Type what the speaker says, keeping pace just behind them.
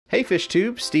Hey Fish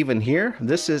Tube, Steven here.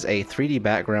 This is a 3D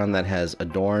background that has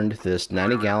adorned this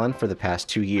 90-gallon for the past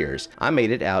 2 years. I made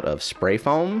it out of spray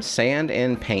foam, sand,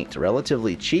 and paint,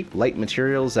 relatively cheap, light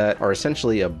materials that are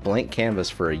essentially a blank canvas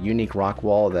for a unique rock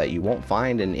wall that you won't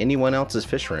find in anyone else's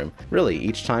fish room. Really,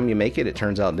 each time you make it, it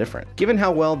turns out different. Given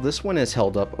how well this one has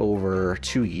held up over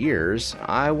 2 years,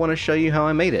 I want to show you how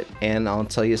I made it, and I'll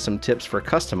tell you some tips for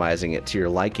customizing it to your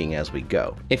liking as we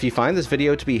go. If you find this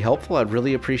video to be helpful, I'd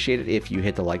really appreciate it if you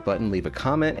hit the like button, leave a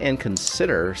comment, and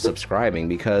consider subscribing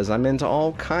because I'm into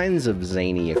all kinds of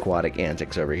zany aquatic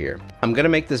antics over here. I'm going to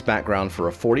make this background for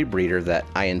a 40 breeder that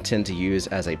I intend to use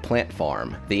as a plant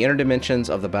farm. The inner dimensions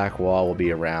of the back wall will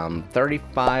be around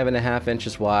 35.5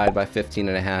 inches wide by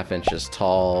 15.5 inches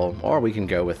tall, or we can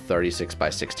go with 36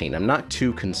 by 16. I'm not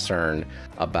too concerned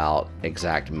about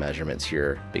exact measurements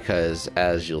here because,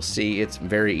 as you'll see, it's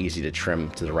very easy to trim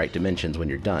to the right dimensions when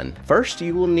you're done. First,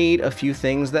 you will need a few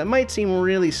things that might seem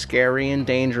really scary and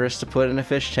dangerous to put in a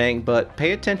fish tank, but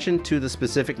pay attention to the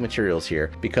specific materials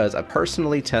here because I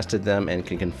personally tested them and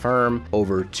can confirm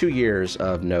over 2 years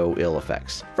of no ill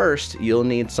effects. First, you'll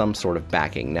need some sort of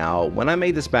backing. Now, when I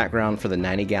made this background for the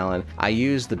 90-gallon, I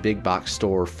used the big box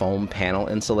store foam panel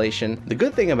insulation. The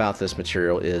good thing about this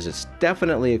material is it's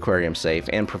definitely aquarium safe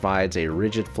and provides a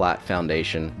rigid flat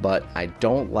foundation, but I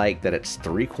don't like that it's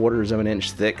 3/4 of an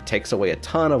inch thick, takes away a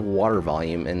ton of water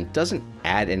volume, and doesn't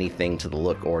add anything to the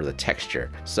look or the texture.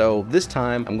 So this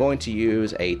time I'm going to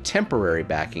use a temporary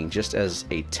backing just as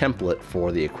a template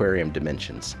for the aquarium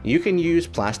dimensions. You can use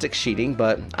plastic sheeting,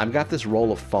 but I've got this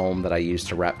roll of foam that I use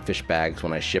to wrap fish bags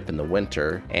when I ship in the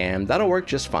winter, and that'll work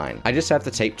just fine. I just have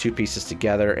to tape 2 pieces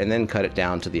together and then cut it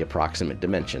down to the approximate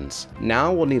dimensions.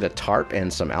 Now we'll need a tarp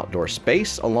and some outdoor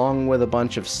space, along with a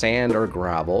bunch of sand or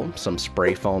gravel, some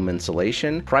spray foam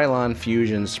insulation, Krylon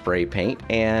Fusion spray paint,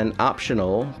 and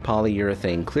optional polyurethane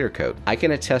clear coat. I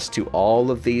can attest to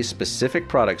all of these specific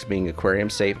products being aquarium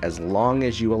safe as long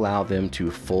as you allow them to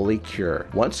fully cure.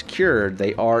 Once cured,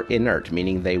 they are inert,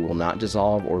 meaning they will not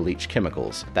dissolve or leach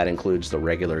chemicals. That includes the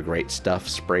regular great stuff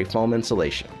spray foam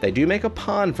insulation. They do make a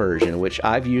pond version, which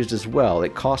I've used as well.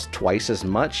 It costs twice as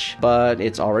much, but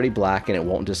it's already black and it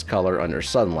won't discolor under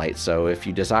sunlight, so if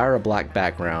you desire a black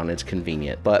background, it's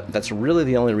convenient. But that's really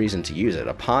the only reason to use it.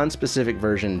 A pond specific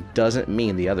version doesn't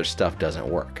mean the other stuff doesn't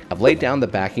work. I've laid down the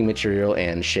backing material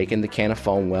and shaken the can of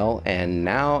foam well, and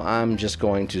now I'm just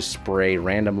going to spray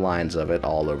random lines of it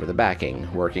all over the backing,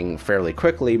 working fairly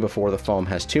quickly before the foam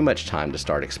has too much time to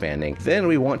start expanding. Then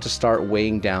we want to start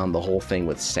weighing down the whole thing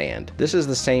with sand. This is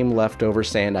the same leftover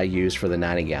sand I used for the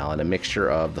 90-gallon, a mixture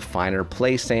of the finer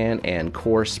play sand and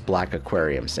coarse black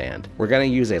aquarium sand. We're going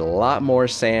to use a lot more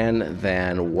sand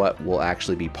than what will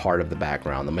actually be part of the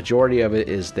background. The majority of it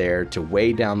is there to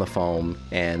weigh down the foam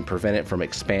and prevent it from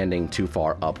expanding too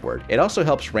far upward. It also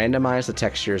helps randomize the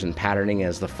textures and patterning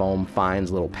as the foam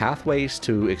finds little pathways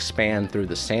to expand through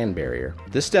the sand barrier.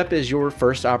 This step is your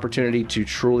first opportunity to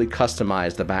truly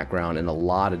customize the background in a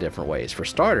lot of different ways. For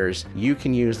starters, you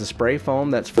can use the spray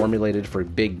foam that's formulated for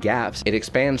big gaps. It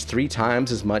expands 3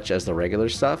 times as much as the regular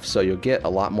stuff, so you'll get a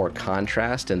lot more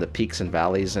contrast in the peaks and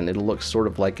valleys, and it'll look sort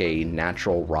of like a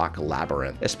natural rock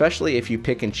labyrinth, especially if you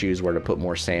pick and choose where to put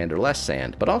more sand or less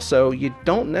sand. But also, you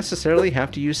don't necessarily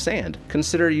have to use sand.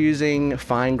 Consider using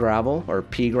fine gravel or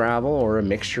pea gravel, or a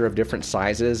mixture of different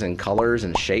sizes and colors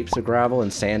and shapes of gravel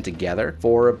and sand together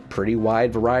for a pretty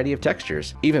wide variety of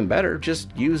textures. Even better,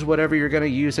 just use whatever you're going to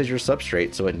use as your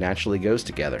substrate so it naturally goes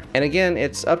together. And again,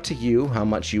 it's up to you how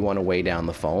much you want to weigh down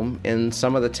the foam. In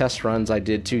some of the test runs I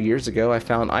did 2 years ago, I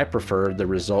found I preferred the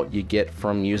result you get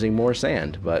from using more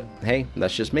sand, but hey,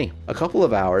 that's just me. A couple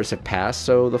of hours have passed,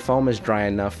 so the foam is dry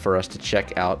enough for us to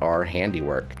check out our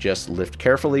handiwork. Just lift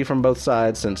carefully from both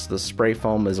sides since the spray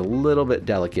foam is a little bit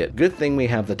delicate. Good thing we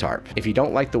have the tarp. If you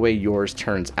don't like the way yours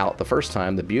turns out the first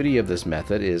time, the beauty of this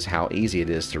method is how easy it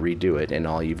is to redo it, and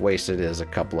all you've wasted is a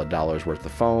couple of dollars worth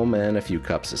of foam and a few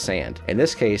cups of sand. In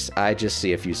this case, I just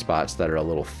see a few spots that are a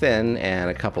little thin and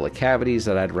a couple of cavities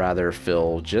that I'd rather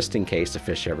fill just in case a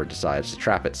fish ever decides to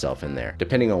trap itself in there.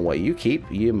 Depending on what you keep,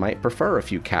 you might prefer a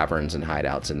few caverns and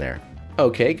hideouts in there.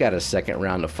 Okay, got a second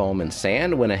round of foam and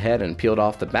sand, went ahead and peeled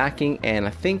off the backing, and I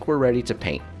think we're ready to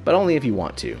paint. But only if you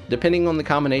want to. Depending on the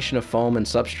combination of foam and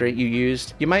substrate you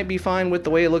used, you might be fine with the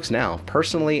way it looks now.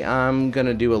 Personally, I'm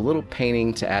gonna do a little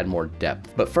painting to add more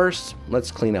depth. But first,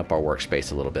 let's clean up our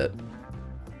workspace a little bit.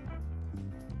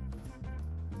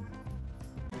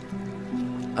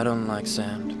 I don't like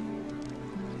sand.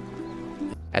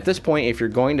 At this point, if you're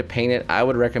going to paint it, I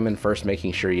would recommend first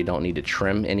making sure you don't need to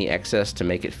trim any excess to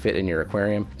make it fit in your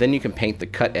aquarium. Then you can paint the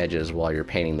cut edges while you're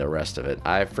painting the rest of it.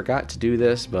 I forgot to do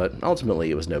this, but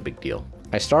ultimately it was no big deal.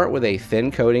 I start with a thin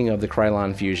coating of the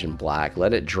Krylon Fusion Black,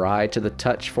 let it dry to the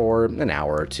touch for an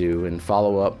hour or two, and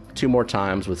follow up 2 more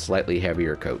times with slightly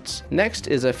heavier coats. Next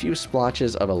is a few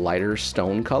splotches of a lighter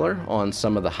stone color on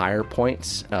some of the higher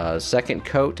points, second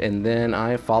coat, and then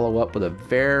I follow up with a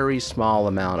very small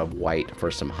amount of white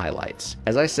for some highlights.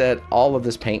 As I said, all of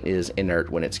this paint is inert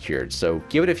when it's cured, so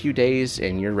give it a few days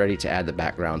and you're ready to add the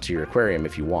background to your aquarium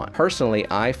if you want. Personally,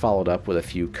 I followed up with a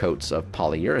few coats of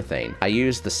polyurethane. I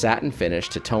used the satin finish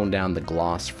to tone down the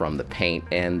gloss from the paint,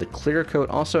 and the clear coat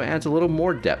also adds a little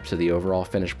more depth to the overall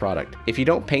finished product. If you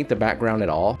don't paint the background at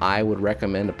all, I would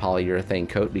recommend a polyurethane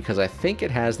coat because I think it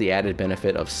has the added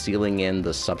benefit of sealing in the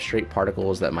substrate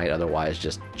particles that might otherwise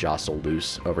just jostle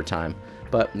loose over time.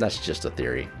 But that's just a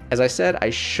theory. As I said, I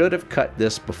should have cut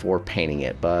this before painting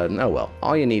it, but oh well.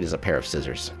 All you need is a pair of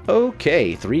scissors.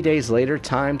 Okay, 3 days later,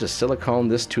 time to silicone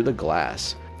this to the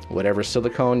glass. Whatever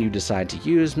silicone you decide to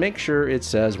use, make sure it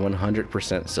says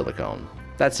 100% silicone.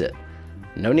 That's it.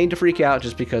 No need to freak out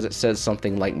just because it says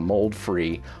something like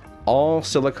mold-free. All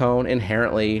silicone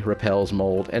inherently repels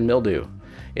mold and mildew.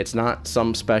 It's not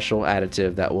some special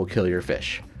additive that will kill your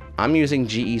fish. I'm using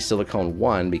GE Silicone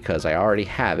 1 because I already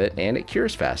have it and it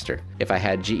cures faster. If I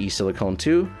had GE Silicone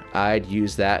 2, I'd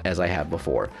use that as I have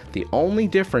before. The only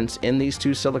difference in these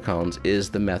two silicones is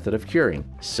the method of curing.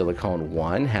 Silicone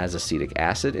 1 has acetic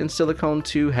acid and Silicone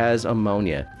 2 has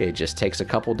ammonia. It just takes a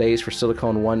couple days for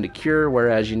Silicone 1 to cure,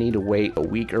 whereas you need to wait a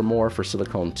week or more for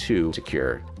Silicone 2 to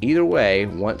cure. Either way,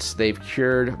 once they've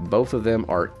cured, both of them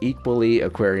are equally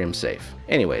aquarium safe.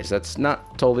 Anyways, that's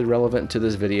not totally relevant to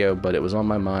this video, but it was on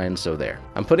my mind, so there.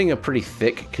 I'm putting a pretty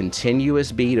thick,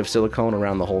 continuous bead of silicone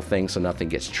around the whole thing so nothing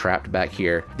gets trapped back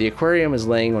here. The aquarium is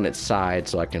laying on its side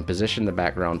so I can position the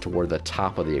background toward the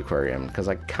top of the aquarium because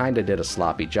I kinda did a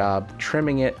sloppy job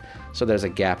trimming it so there's a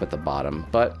gap at the bottom,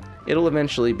 but it'll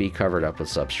eventually be covered up with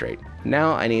substrate.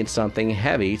 Now I need something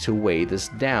heavy to weigh this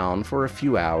down for a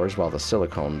few hours while the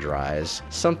silicone dries.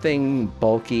 Something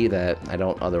bulky that I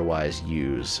don't otherwise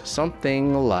use.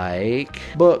 Something like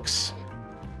books.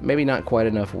 Maybe not quite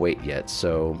enough weight yet,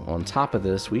 so on top of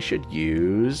this we should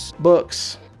use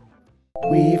books.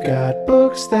 We've got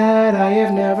books that I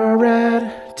have never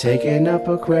read, taking up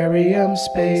aquarium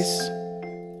space.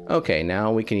 Okay,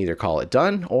 now we can either call it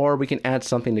done, or we can add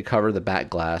something to cover the back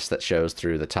glass that shows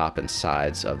through the top and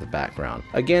sides of the background.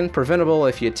 Again, preventable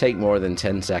if you take more than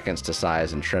 10 seconds to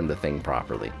size and trim the thing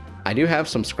properly. I do have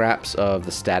some scraps of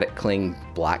the static cling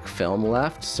black film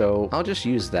left, so I'll just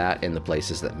use that in the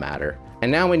places that matter.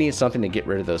 And now we need something to get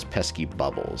rid of those pesky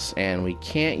bubbles, and we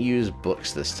can't use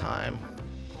books this time.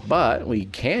 But we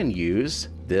can use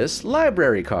this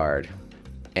library card.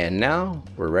 And now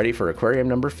we're ready for aquarium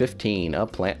number 15, a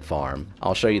plant farm.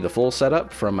 I'll show you the full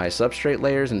setup from my substrate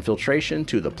layers and filtration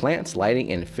to the plants,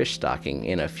 lighting, and fish stocking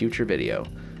in a future video.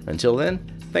 Until then,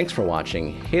 thanks for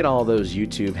watching, hit all those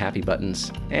YouTube happy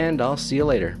buttons, and I'll see you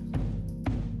later.